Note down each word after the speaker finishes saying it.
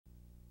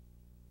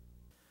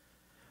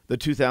The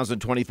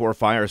 2024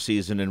 fire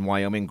season in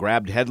Wyoming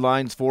grabbed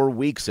headlines for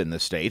weeks in the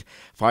state.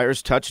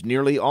 Fires touched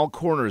nearly all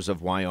corners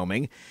of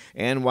Wyoming,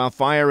 and while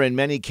fire in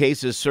many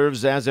cases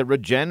serves as a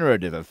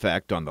regenerative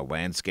effect on the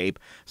landscape,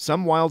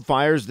 some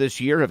wildfires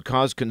this year have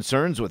caused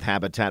concerns with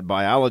habitat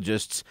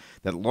biologists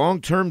that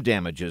long-term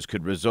damages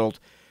could result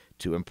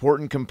to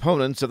important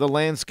components of the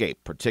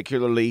landscape,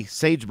 particularly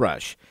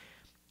sagebrush.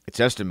 It's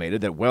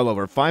estimated that well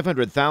over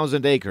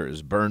 500,000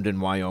 acres burned in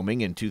Wyoming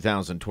in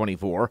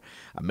 2024,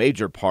 a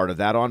major part of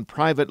that on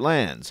private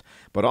lands,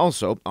 but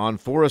also on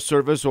Forest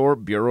Service or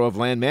Bureau of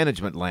Land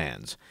Management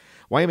lands.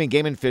 Wyoming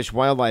Game and Fish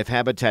Wildlife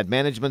Habitat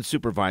Management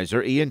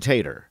Supervisor Ian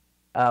Tator.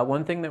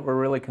 One thing that we're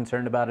really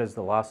concerned about is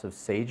the loss of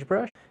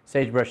sagebrush.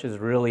 Sagebrush is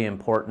really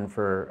important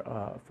for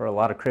a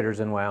lot of critters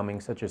in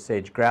Wyoming, such as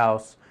sage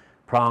grouse,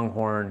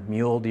 pronghorn,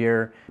 mule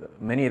deer.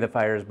 Many of the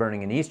fires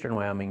burning in eastern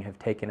Wyoming have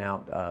taken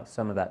out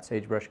some of that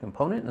sagebrush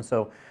component, and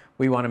so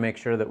we want to make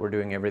sure that we're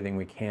doing everything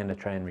we can to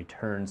try and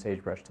return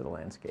sagebrush to the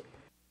landscape.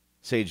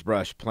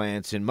 Sagebrush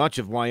plants in much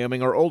of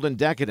Wyoming are old and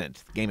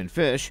decadent. Game and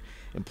Fish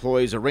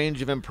employs a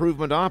range of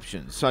improvement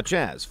options such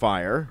as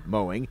fire,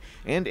 mowing,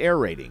 and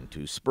aerating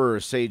to spur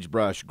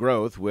sagebrush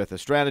growth with a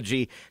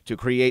strategy to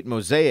create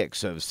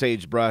mosaics of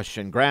sagebrush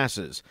and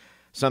grasses,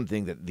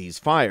 something that these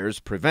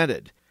fires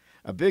prevented.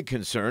 A big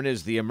concern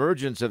is the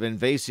emergence of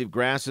invasive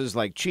grasses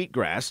like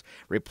cheatgrass,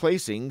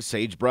 replacing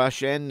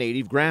sagebrush and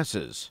native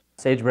grasses.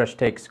 Sagebrush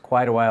takes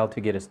quite a while to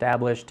get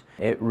established.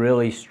 It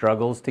really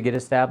struggles to get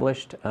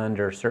established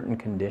under certain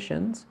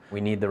conditions.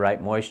 We need the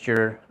right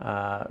moisture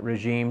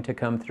regime to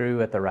come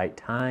through at the right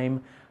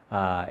time.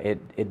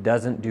 It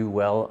doesn't do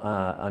well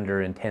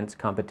under intense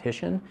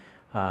competition.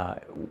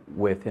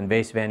 With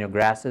invasive annual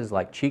grasses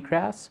like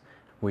cheatgrass,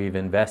 we've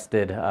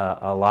invested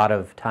a lot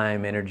of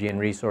time, energy, and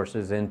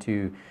resources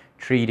into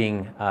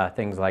treating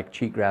things like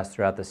cheatgrass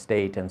throughout the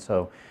state, and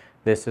so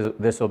this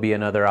will be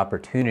another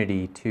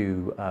opportunity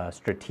to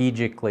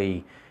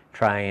strategically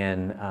try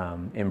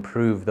and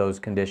improve those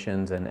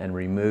conditions and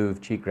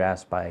remove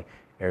cheatgrass by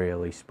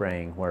aerially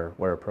spraying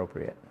where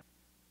appropriate.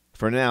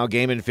 For now,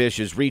 Game and Fish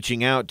is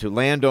reaching out to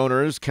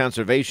landowners,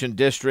 conservation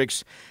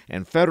districts,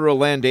 and federal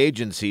land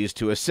agencies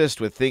to assist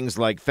with things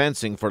like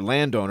fencing for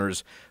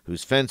landowners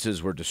whose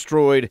fences were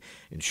destroyed,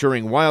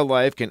 ensuring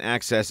wildlife can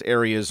access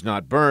areas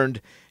not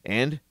burned,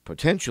 and,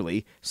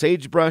 potentially,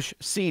 sagebrush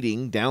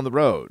seeding down the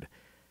road.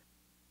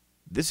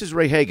 This is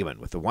Ray Hageman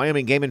with the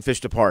Wyoming Game and Fish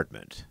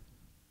Department.